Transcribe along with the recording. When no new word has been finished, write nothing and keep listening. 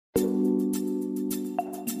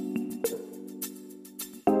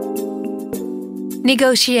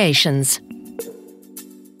Negotiations.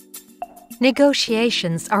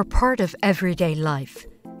 Negotiations are part of everyday life,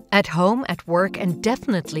 at home, at work, and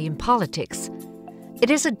definitely in politics.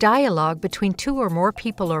 It is a dialogue between two or more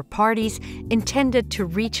people or parties intended to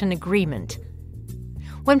reach an agreement.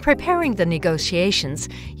 When preparing the negotiations,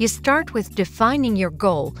 you start with defining your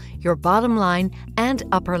goal, your bottom line, and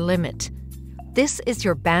upper limit. This is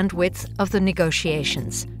your bandwidth of the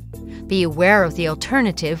negotiations. Be aware of the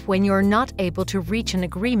alternative when you're not able to reach an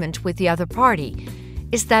agreement with the other party.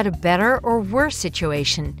 Is that a better or worse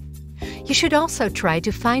situation? You should also try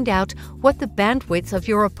to find out what the bandwidth of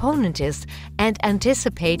your opponent is and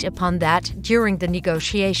anticipate upon that during the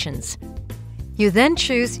negotiations. You then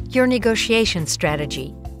choose your negotiation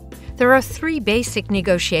strategy. There are 3 basic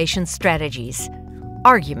negotiation strategies.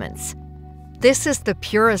 Arguments. This is the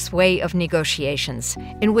purest way of negotiations,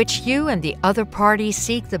 in which you and the other party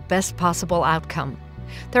seek the best possible outcome.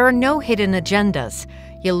 There are no hidden agendas.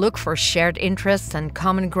 You look for shared interests and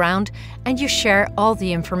common ground, and you share all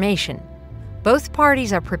the information. Both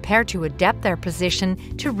parties are prepared to adapt their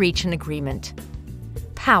position to reach an agreement.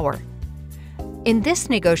 Power. In this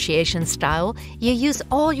negotiation style, you use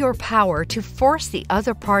all your power to force the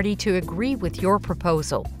other party to agree with your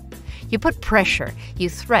proposal. You put pressure, you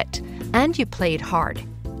threat, and you play it hard.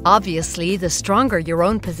 Obviously, the stronger your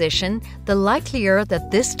own position, the likelier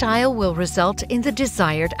that this style will result in the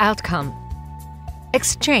desired outcome.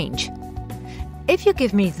 Exchange. If you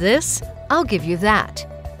give me this, I'll give you that.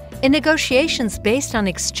 In negotiations based on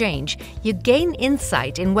exchange, you gain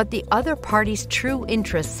insight in what the other party's true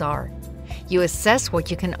interests are. You assess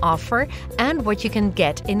what you can offer and what you can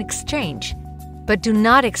get in exchange. But do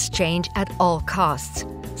not exchange at all costs.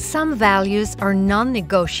 Some values are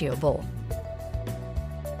non-negotiable.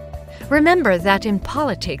 Remember that in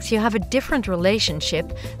politics you have a different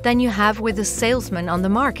relationship than you have with a salesman on the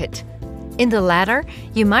market. In the latter,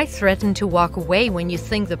 you might threaten to walk away when you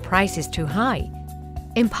think the price is too high.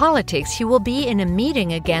 In politics, you will be in a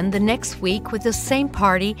meeting again the next week with the same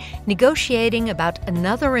party negotiating about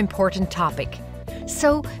another important topic.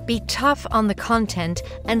 So be tough on the content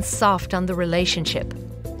and soft on the relationship.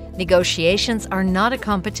 Negotiations are not a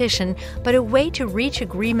competition, but a way to reach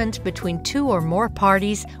agreement between 2 or more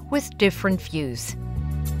parties with different views.